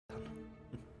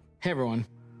Hey everyone,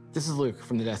 this is Luke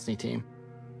from the Destiny team.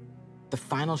 The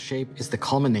final shape is the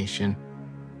culmination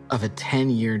of a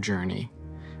 10-year journey.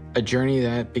 A journey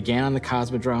that began on the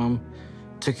Cosmodrome,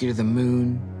 took you to the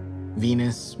moon,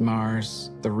 Venus,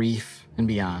 Mars, the reef, and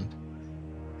beyond.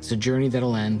 It's a journey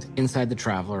that'll end inside the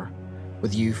Traveler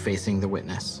with you facing the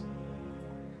Witness.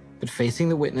 But facing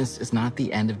the Witness is not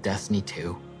the end of Destiny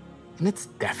 2, and it's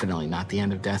definitely not the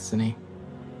end of Destiny.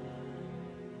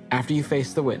 After you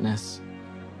face the Witness,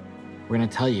 we're going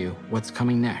to tell you what's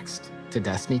coming next to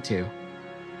Destiny 2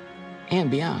 and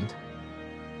beyond.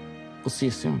 We'll see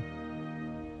you soon.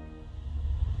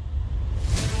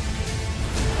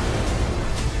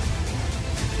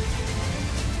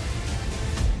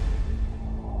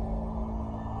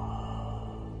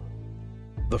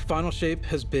 The final shape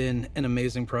has been an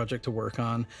amazing project to work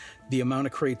on. The amount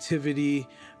of creativity,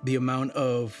 the amount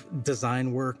of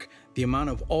design work, the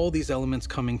amount of all these elements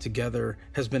coming together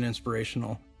has been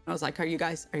inspirational. I was like, are you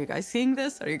guys seeing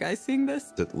this? Are you guys seeing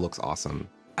this? It looks awesome.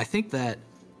 I think that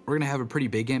we're gonna have a pretty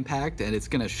big impact and it's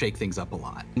gonna shake things up a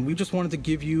lot. And we just wanted to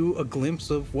give you a glimpse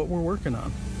of what we're working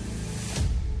on.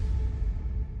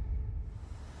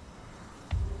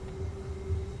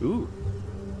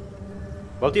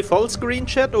 Wollt ihr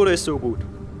Vollscreen-Chat oder ist so gut?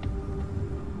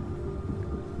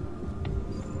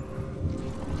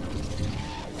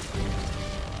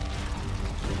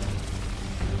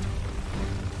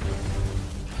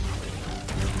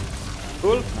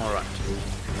 Cool? Alright.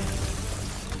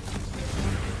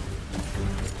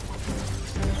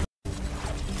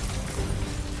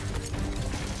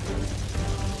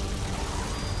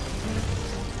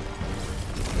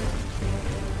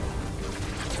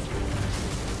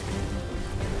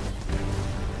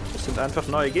 Das sind einfach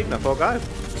neue Gegner, voll geil.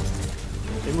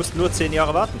 Wir mussten nur 10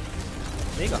 Jahre warten.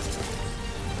 Mega.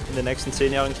 In den nächsten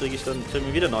 10 Jahren kriegen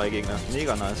wir wieder neue Gegner.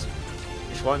 Mega nice.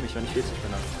 Ich freue mich, wenn ich 40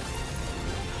 bin.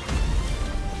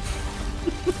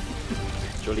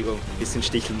 Entschuldigung, ein bisschen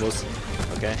sticheln muss.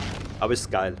 Okay. Aber ist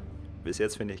geil. Bis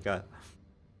jetzt finde ich geil.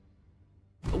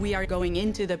 We are going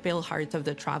into the pale heart of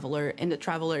the Traveler, and the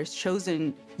Traveler has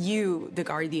chosen you, the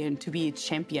Guardian, to be its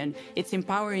champion. It's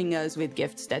empowering us with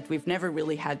gifts that we've never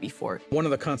really had before. One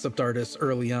of the concept artists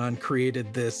early on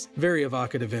created this very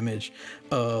evocative image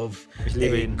of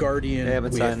a Guardian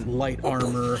with light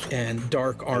armor and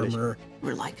dark armor.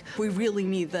 We're like, we really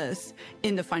need this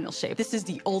in the final shape. This is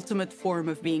the ultimate form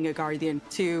of being a Guardian,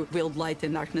 to wield light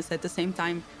and darkness at the same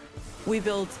time. We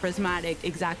built Prismatic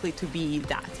exactly to be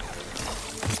that.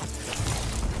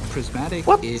 Prismatic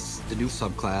is the new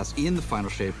subclass in the final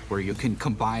shape where you can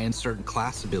combine certain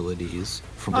class abilities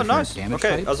from different damage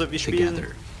types also wir spielen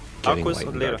together. Getting light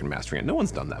and dark and mastering it. No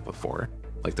one's done that before.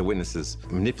 Like the Witness is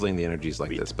manipulating the energies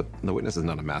like this, but the Witness is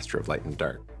not a master of light and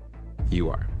dark. You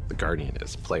are. The Guardian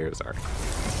is. Players are.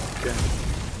 Okay.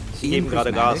 Sie geben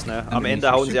gerade Gas, ne? Am Ende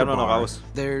hauen sie einfach noch raus.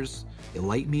 There's a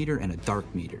light meter and a dark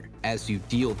meter. As you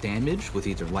deal damage with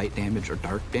either light damage or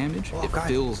dark damage, it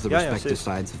fills the respective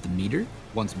sides of the meter.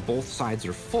 Once both sides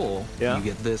are full, you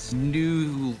get this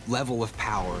new level of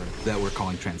power that we're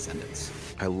calling Transcendence.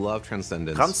 I love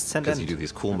Transcendence because you do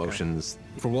these cool motions.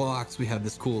 For Warlocks, we have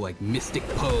this cool like mystic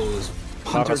pose.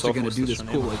 Hunters are gonna do this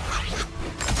cool like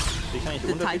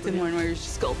the Titan one where you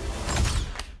just go.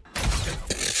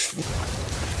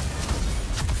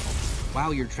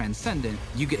 While you're Transcendent,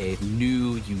 you get a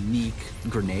new, unique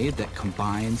grenade that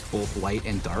combines both light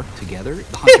and dark together.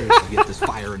 The Hunters get this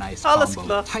fire and ice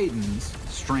combo. Titans,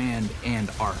 Strand, and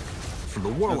Arc. For the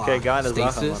Warlock,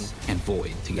 Stasis and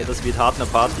Void together. Ja, das wird hart eine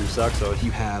Party, ich sag's euch.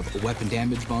 You have a weapon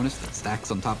damage bonus that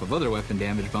stacks on top of other weapon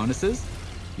damage bonuses.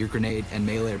 Your grenade and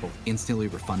melee are both instantly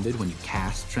refunded when you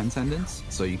cast Transcendence,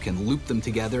 so you can loop them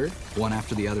together, one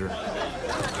after the other.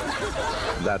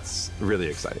 That's really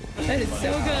exciting. That is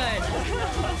so good.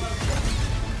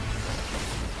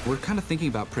 We're kind of thinking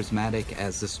about Prismatic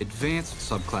as this advanced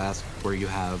subclass where you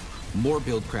have more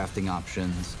build crafting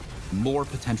options, more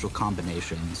potential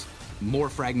combinations, more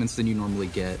fragments than you normally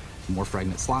get, more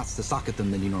fragment slots to socket them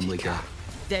than you normally get.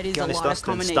 That is a lot of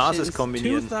combinations.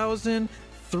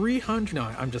 2,300. No,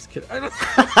 I'm just kidding.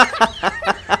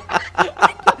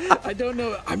 I don't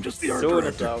know. I'm just the art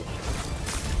director.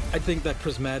 I think that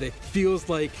Prismatic feels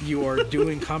like you are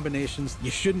doing combinations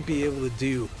you shouldn't be able to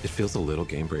do. It feels a little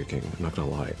game breaking, I'm not gonna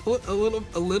lie. A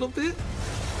little bit?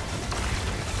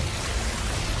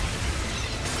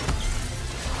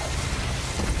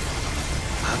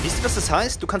 Wisst ihr, was das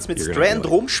heißt? Du kannst mit Strand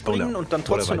rumspringen und dann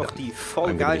trotzdem noch die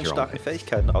voll geilen, starken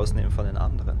Fähigkeiten rausnehmen von den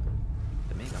anderen.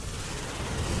 Mega.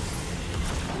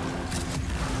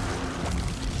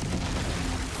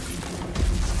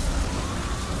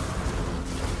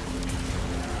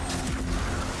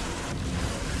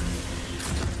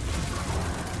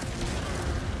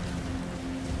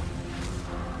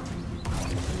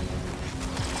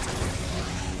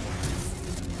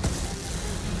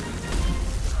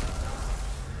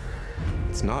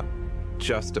 It's not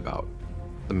just about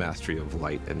the mastery of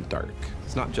light and dark.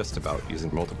 It's not just about using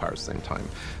multipliers at the same time.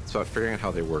 It's about figuring out how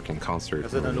they work in concert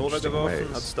in interesting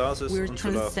ways. We're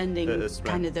transcending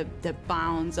kind of the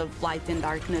bounds of light and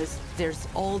darkness. There's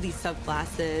all these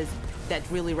subclasses that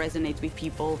really resonate with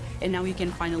people, and now you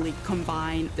can finally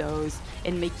combine those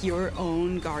and make your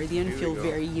own Guardian feel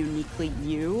very uniquely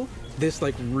you. This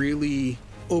like really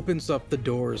opens up the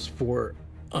doors for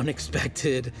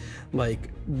unexpected, like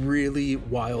really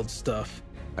wild stuff.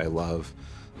 I love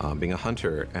being a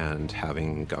hunter and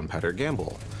having gunpowder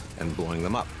gamble and blowing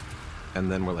them up. And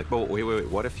then we're like, oh, wait,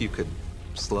 what if you could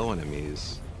slow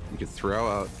enemies? You could throw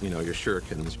out, you know, your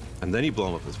shurikens, and then you blow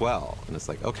them up as well. And it's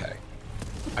like, okay,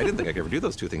 I didn't think I could ever do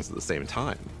those two things at the same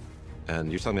time.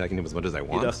 And you're telling me I can do as much as I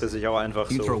want. Dachte sich auch einfach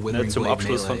so, ne, zum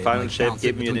Abschluss von Final Shape,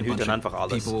 geben mir den Hütern einfach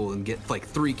alles. People and get like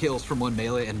 3 kills from one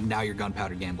melee, and now your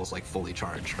gunpowder gamble's like fully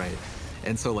charged, right?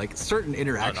 And so like certain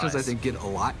interactions I think get a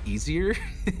lot easier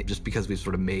just because we've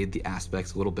sort of made the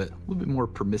aspects a little bit more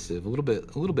permissive, a little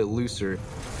bit looser.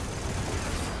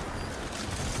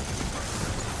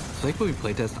 So like when we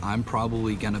playtest, I'm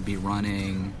probably gonna be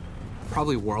running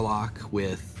Warlock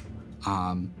with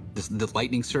the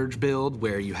Lightning Surge build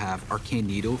where you have Arcane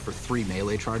Needle for 3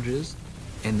 melee charges,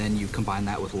 and then you combine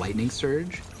that with Lightning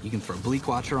Surge. You can throw Bleak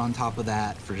Watcher on top of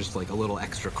that for just like a little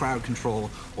extra crowd control,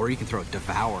 or you can throw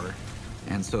Devour.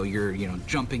 And so you're, you know,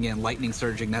 jumping in, lightning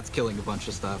surging, that's killing a bunch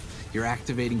of stuff. You're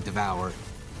activating Devour.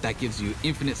 That gives you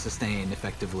infinite sustain,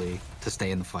 effectively, to stay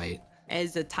in the fight.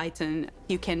 As a Titan,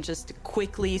 you can just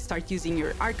quickly start using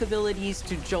your arc abilities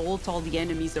to jolt all the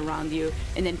enemies around you,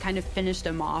 and then kind of finish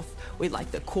them off with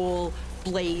like the cool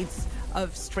blades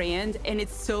of Strand. And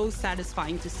it's so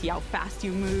satisfying to see how fast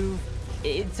you move.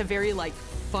 It's a very like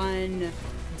fun,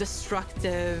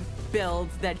 destructive build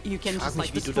that you can just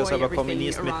like destroy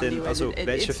everything around you. Also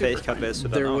welche Fähigkeit wählst du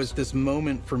dann There was this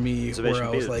moment for me where I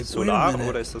was like, wait a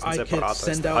minute, I could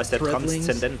send out Threadlings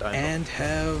and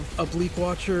have a Bleak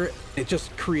Watcher. It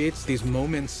just creates these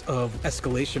moments of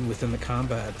escalation within the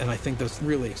combat, and I think that's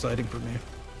really exciting for me.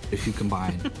 If you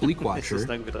combine Bleak Watcher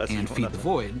and Feed the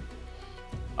Void,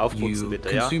 you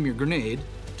consume your grenade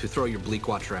to throw your Bleak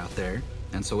Watcher out there.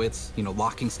 And so it's, you know,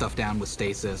 locking stuff down with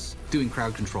stasis, doing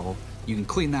crowd control. You can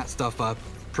clean that stuff up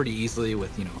pretty easily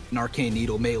with, you know, an Arcane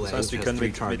Needle melee, das heißt, which has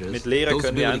 3 charges. Mit Lehre Those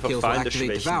können wir ability einfach kills will Feinde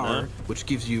activate schwächen, Devour, ne? which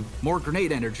gives you more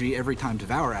grenade energy every time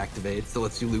Devour activates, so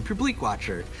lets you loop your Bleak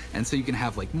Watcher. And so you can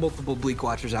have like multiple Bleak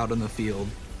Watchers out on the field,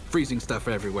 freezing stuff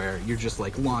everywhere. You're just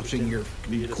like launching your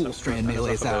cool Strand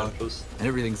melees out, and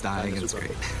everything's dying, and it's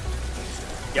great.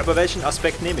 Ja, aber welchen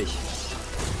Aspekt nehme ich?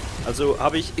 Also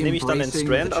nehme ich dann den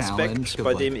Strand-Aspekt,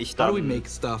 bei dem ich dann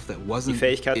die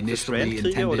Fähigkeit des Strand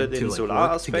kriege, oder den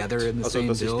Solar-Aspekt? Also,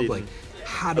 dass ich den...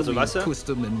 Also, weißt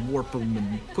du,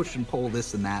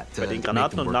 bei den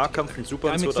Granaten und Nahkampf und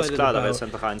Super und so, das ist klar, da wäre es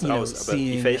einfach eins raus. Aber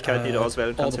die Fähigkeit, die du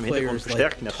auswählen kannst im Hintergrund,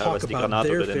 verstärken ja teilweise die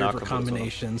Granate oder den Nahkampf und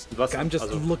so. I'm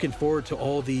just looking forward to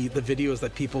all the videos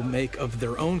that people make of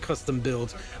their own custom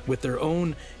builds with their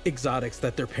own exotics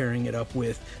that they're pairing it up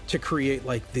with to create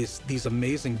like these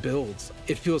amazing builds.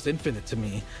 It feels infinite to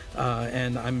me,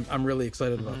 and I'm really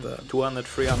excited about that. 200,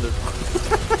 300.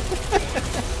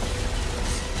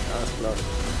 Alles klar.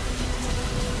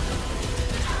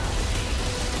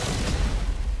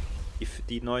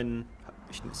 Die neuen,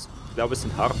 ich glaube es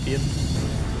sind Harpien,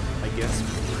 I guess.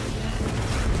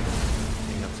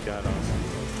 Sehen ganz geil aus.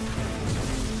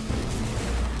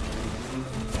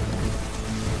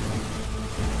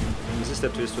 Das ist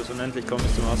der Twist, was unendlich kommt,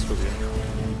 ist zum Ausprobieren.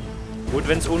 Gut,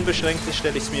 wenn es unbeschränkt ist,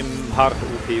 stelle ich es mir im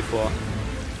Hard-OP vor.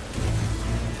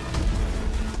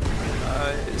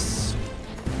 Nice.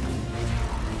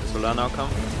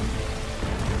 Solarnahkampf.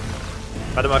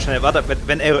 Warte mal schnell, warte.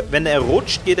 Wenn er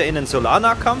rutscht, geht er in den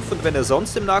Solarnahkampf, und wenn er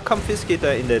sonst im Nahkampf ist, geht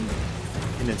er in den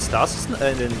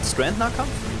Strand-Nahkampf?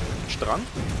 Strang?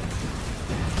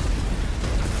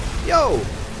 Yo!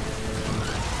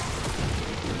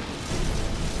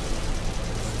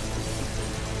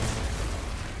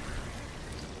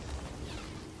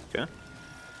 Okay.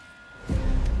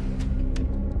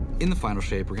 In the final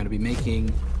shape, we're going to be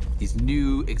making these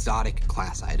new exotic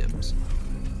class items.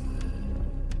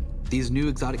 These new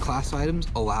exotic class items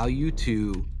allow you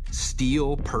to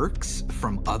steal perks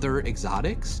from other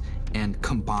exotics and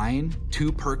combine 2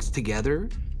 perks together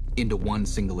into one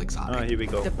single exotic. Ah, here we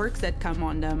go. The perks that come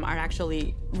on them are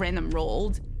actually random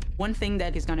rolled. One thing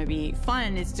that is going to be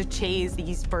fun is to chase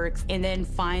these perks and then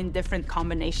find different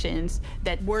combinations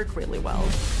that work really well.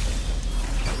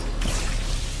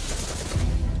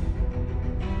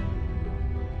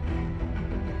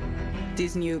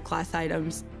 These new class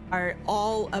items are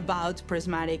all about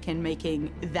prismatic and making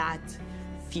that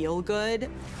feel good.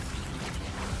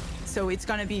 So it's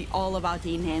going to be all about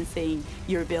enhancing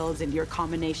your builds and your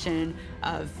combination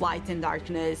of light and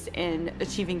darkness and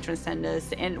achieving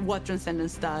transcendence and what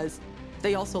transcendence does.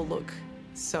 They also look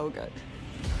so good.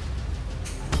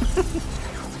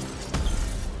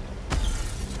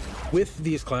 With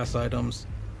these class items,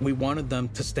 we wanted them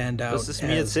to stand out. Das ist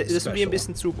mir ein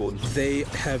bisschen zu bunt. They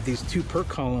have these 2 perk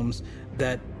columns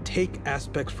that take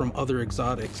aspects from other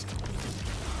exotics.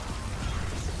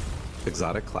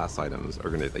 Exotic class items are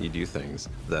going to let you do things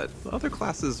that other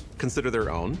classes consider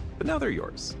their own, but now they're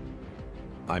yours.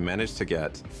 I managed to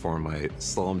get, for my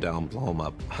slow 'em down, blow 'em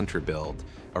up hunter build,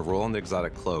 a roll on the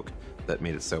exotic cloak that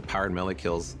made it so powered melee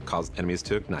kills caused enemies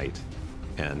to ignite,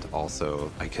 and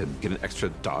also I could get an extra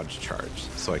dodge charge,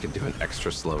 so I could do an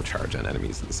extra slow charge on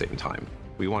enemies at the same time.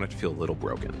 We wanted to feel a little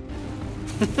broken.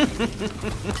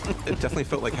 It definitely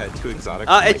felt like I had 2 exotics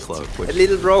on my cloak, which a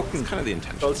little broken. is kind of the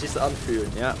intention. Soll sich's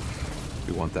anfühlen, ja.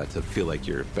 We want that to feel like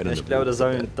you're better. Ich glaube, dass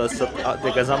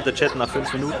der gesamte Chat nach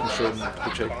 5 Minuten schon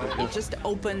gecheckt hat. It just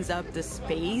opens up the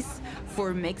space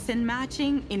for mix and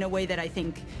matching in a way that I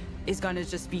think is going to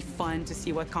just be fun to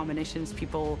see what combinations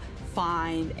people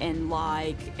find and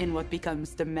like and what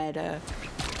becomes the meta.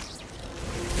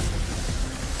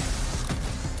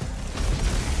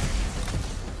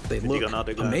 They look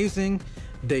amazing.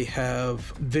 They have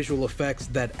visual effects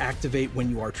that activate when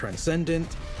you are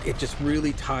transcendent. It just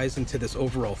really ties into this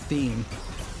overall theme.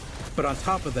 But on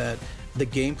top of that, the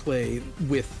gameplay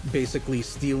with basically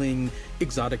stealing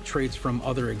exotic traits from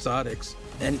other exotics,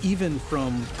 and even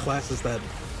from classes that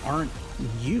aren't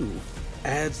you,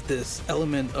 adds this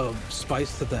element of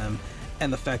spice to them,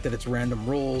 and the fact that it's random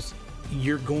rolls,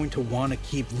 you're going to want to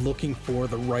keep looking for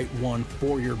the right one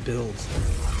for your builds.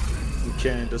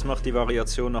 Okay, das macht die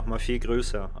Variation nochmal viel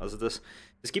größer. Also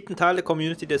es gibt einen Teil der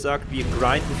Community, der sagt, wir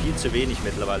grinden viel zu wenig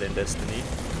mittlerweile in Destiny.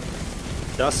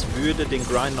 Das würde den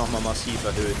Grind nochmal massiv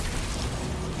erhöhen.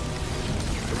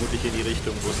 Vermutlich in die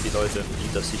Richtung, wo es die Leute,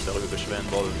 die das sich darüber beschweren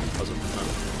wollen, also in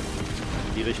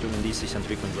die Richtung, in die es sich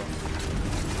entwickeln soll.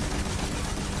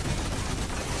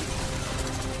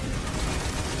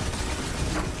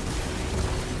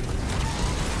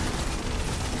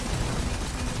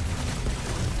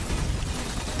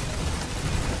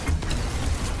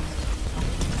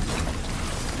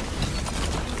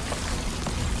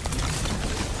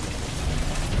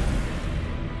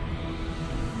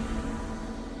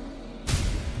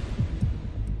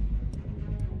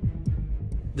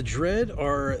 The Dread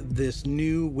are this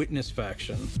new witness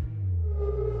faction.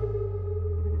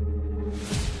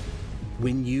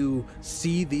 When you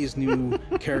see these new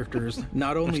characters,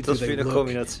 not only do they look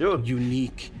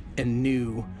unique and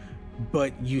new,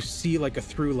 but you see like a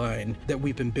through line that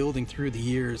we've been building through the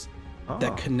years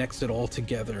that connects it all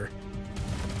together.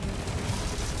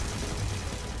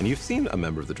 And you've seen a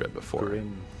member of the Dread before.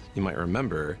 You might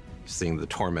remember seeing the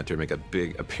Tormentor make a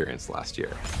big appearance last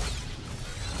year.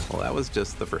 Well, that was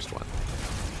just the first one.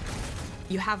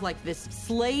 You have like this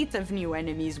slate of new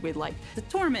enemies with like the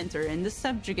Tormentor and the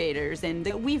Subjugators and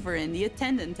the Weaver and the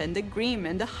Attendant and the Grim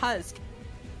and the Husk.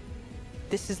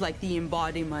 This is like the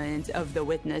embodiment of the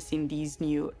Witness in these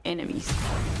new enemies.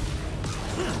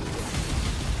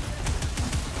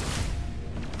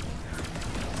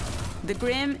 The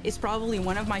Grim is probably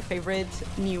one of my favorite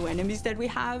new enemies that we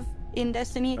have in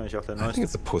Destiny. I think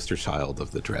it's a poster child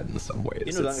of the Dread in some ways.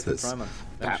 It's this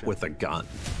bat with a gun.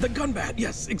 The gun bat,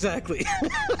 yes, exactly.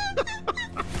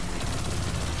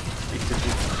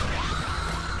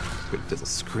 It does a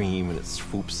scream and it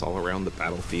swoops all around the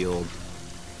battlefield.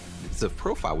 It's a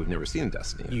profile we've never seen in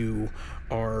Destiny. You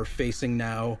are facing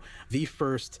now the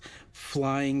first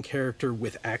flying character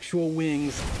with actual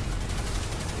wings.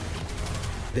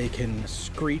 They can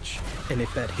screech, and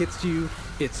if that hits you,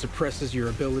 it suppresses your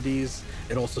abilities.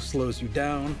 It also slows you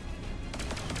down.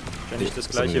 Wenn ich das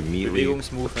gleiche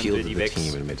Bewegungsmove appealed to the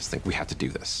team and made us think we have to do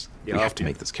this. We have to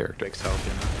make this character.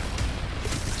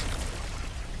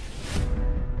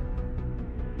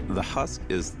 The Husk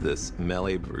is this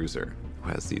melee bruiser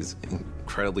who has these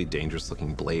incredibly dangerous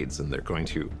looking blades, and they're going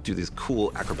to do these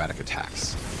cool acrobatic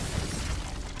attacks.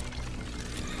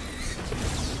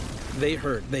 They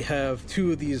hurt. They have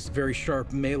two of these very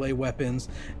sharp melee weapons,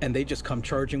 and they just come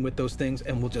charging with those things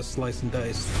and will just slice and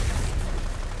dice.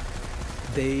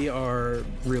 They are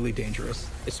really dangerous,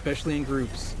 especially in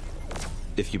groups.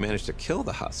 If you manage to kill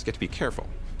the Husk, you have to be careful,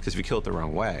 because if you kill it the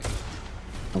wrong way,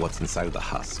 what's inside of the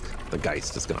Husk, the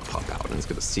Geist, is going to pop out and it's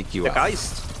going to seek you out.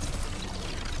 Geist?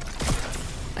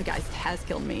 A Geist has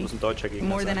killed me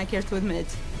more than I care to admit.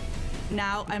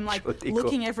 Now I'm like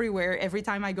looking everywhere every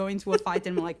time I go into a fight,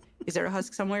 and I'm like, is there a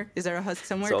Husk somewhere? Is there a Husk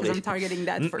somewhere? Because I'm targeting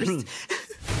that first.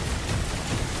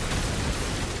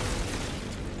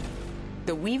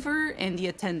 The Weaver and the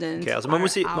Attendant Okay, also man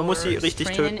muss sie are richtig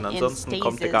our töten, Strand ansonsten and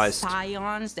kommt der Stasis Geist.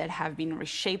 scions that have been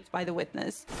reshaped by the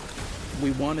Witness.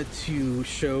 We wanted to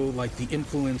show like the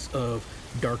influence of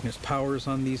darkness powers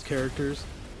on these characters.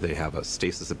 They have a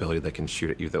stasis ability that can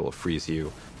shoot at you that will freeze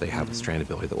you. They have a strand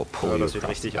ability that will pull Ja, you das wird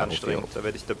across the richtig anstrengend.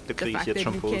 battlefield. Da The kriege ich fact jetzt that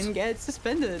schon you Puls. can get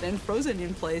suspended and frozen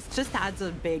in place just adds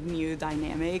a big new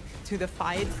dynamic to the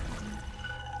fight.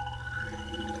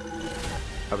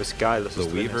 Aber ist geil, dass The es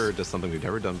drin Weaver ist. does something we've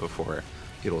never done before.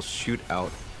 It'll shoot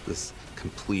out this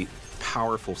complete,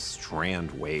 powerful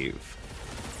strand wave.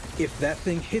 If that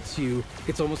thing hits you,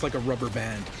 it's almost like a rubber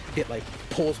band. It like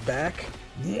pulls back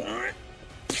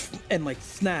and like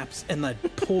snaps and like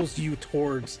pulls you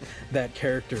towards that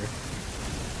character.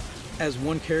 As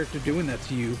one character doing that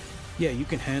to you, yeah, you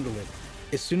can handle it.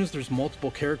 As soon as there's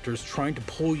multiple characters trying to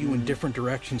pull you in different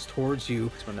directions towards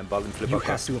you, Dass man den Ball im Flipper you have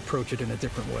passt. to approach it in a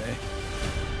different way.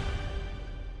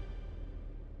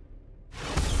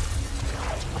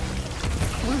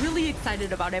 We're really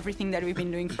excited about everything that we've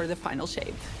been doing for the final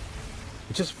shape.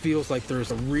 It just feels like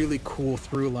there's a really cool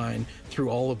through line through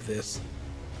all of this.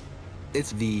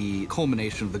 It's the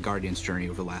culmination of the Guardian's journey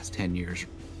over the last 10 years.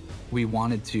 We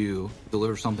wanted to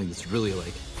deliver something that's really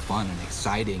like fun and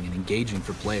exciting and engaging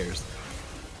for players.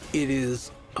 It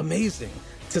is amazing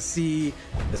to see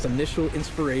this initial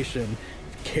inspiration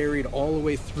carried all the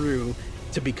way through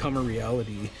to become a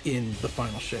reality in the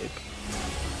final shape.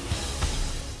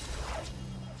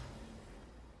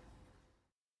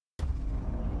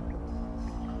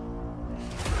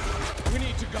 We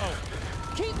need to go.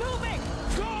 Keep moving!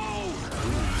 Go!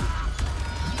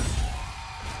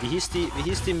 Wie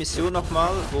hieß die Mission nochmal,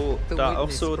 wo da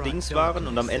auch so Dings waren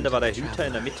und am Ende war der Hüter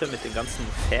in der Mitte mit den ganzen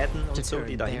Fäden und so,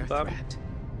 die dahin waren?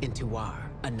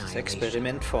 Das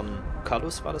Experiment von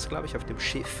Kallus war das, glaube ich, auf dem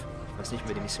Schiff. Ich weiß nicht,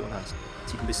 wie die Mission heißt.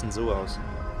 Sieht ein bisschen so aus.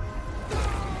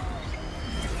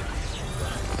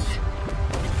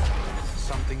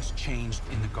 Something's changed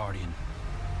in the Guardian.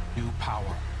 New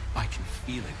power. I can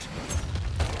feel it.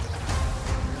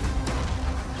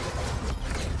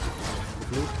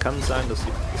 Flut kann sein, dass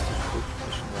die Flut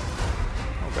zwischen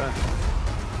war. Okay.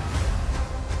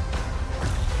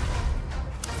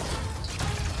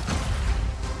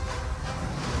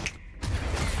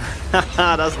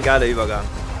 Haha, das ist ein geiler Übergang.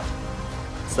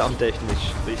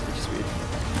 Soundtechnisch richtig sweet.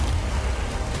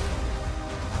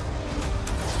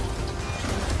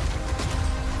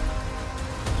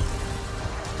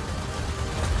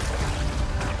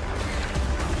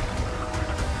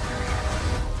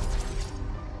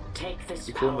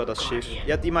 Wie cool war das Schiff?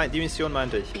 Ja, die Mission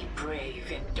meinte ich. Be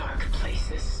brave in dark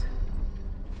places,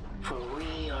 for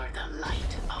we are the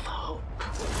light of hope.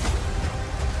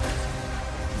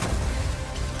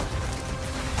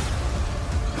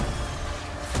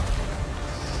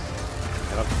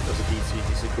 Ja, also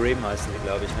diese Grim heißen die,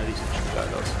 glaube ich, ne? Die sehen schon geil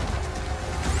aus.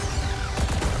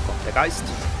 Da kommt der Geist.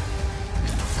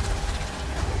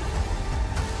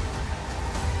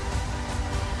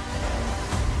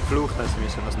 Flucht heißt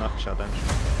nämlich, wenn das nachgeschaut eigentlich.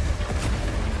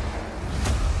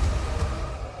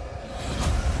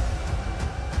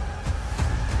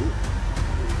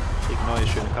 Ich krieg neue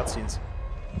schöne Cutscenes.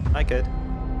 Hi Kate.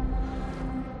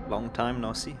 Long time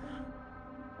no see.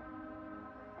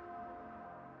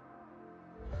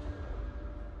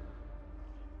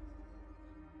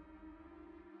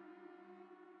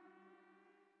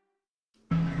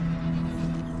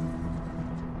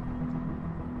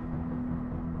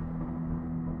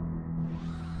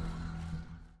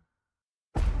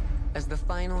 As the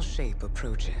final shape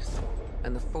approaches,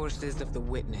 and the forces of the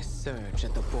Witness surge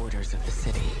at the borders of the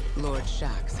city, Lord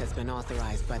Shax has been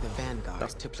authorized by the Vanguard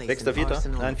to place an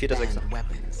arsenal of banned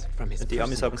weapons from his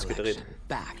personal collection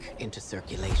back into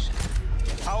circulation.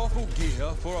 Powerful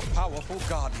gear for a powerful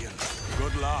Guardian.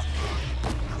 Good luck.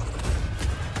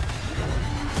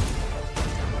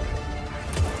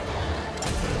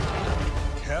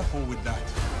 Careful with that.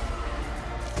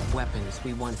 Weapons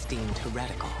we once deemed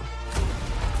heretical,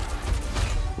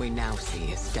 we now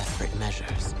see as desperate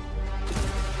measures.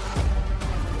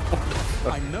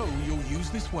 I know you'll use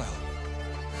this well.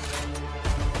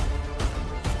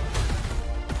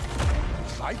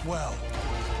 Fight well.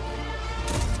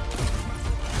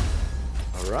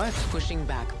 Alright. Pushing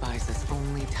back buys us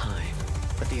only time,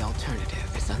 but the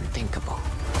alternative is unthinkable.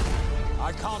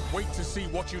 I can't wait to see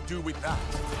what you do with that.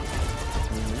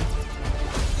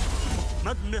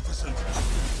 Magnificent.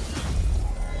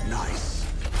 Nice.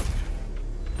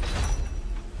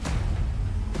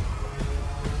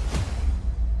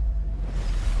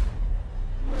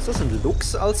 Ist das ein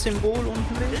Luchs als Symbol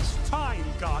unten links? It's time,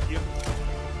 Guardian.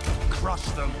 Crush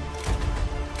them.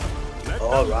 Let them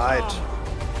Alright. come.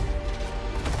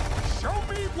 Show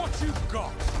me what you've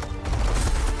got.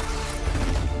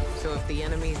 So if the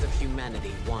enemies of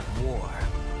humanity want war,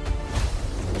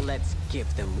 let's give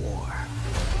them war.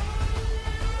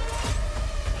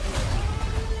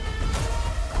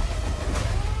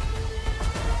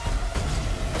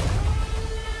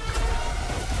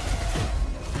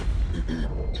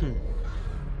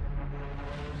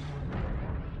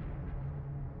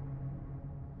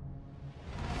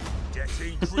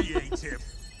 Getting creative.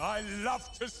 I love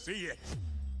to see it.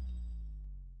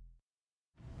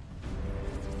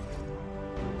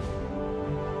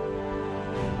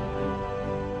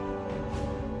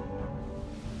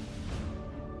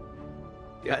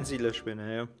 Die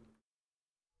Einsiedlerspinne, ja.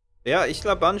 Ja, ich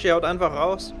glaube, Bungie haut einfach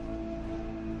raus.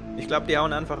 Ich glaube, die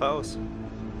hauen einfach raus.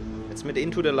 Jetzt mit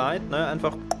Into the Light, ne?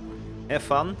 Einfach have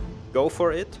fun, go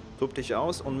for it, tob dich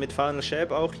aus. Und mit Final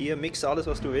Shape auch hier, mix alles,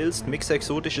 was du willst. Mix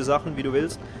exotische Sachen, wie du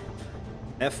willst.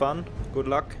 Have fun, good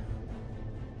luck.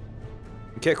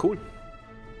 Okay, cool.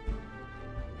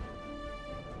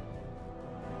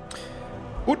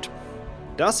 Gut,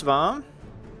 das war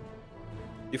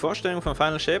die Vorstellung von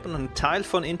Final Shape und ein Teil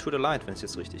von Into the Light, wenn ich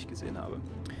es jetzt richtig gesehen habe.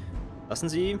 Lassen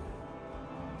Sie...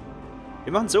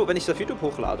 Wir machen es so, wenn ich das Video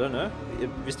hochlade, ne?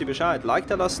 Wisst ihr Bescheid. Like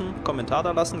da lassen, Kommentar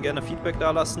da lassen, gerne Feedback da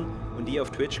lassen. Und die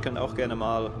auf Twitch können auch gerne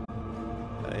mal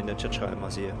in den Chat schreiben,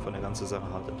 was ihr von der ganzen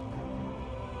Sache haltet.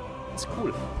 Das ist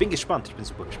cool. Bin gespannt, ich bin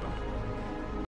super gespannt.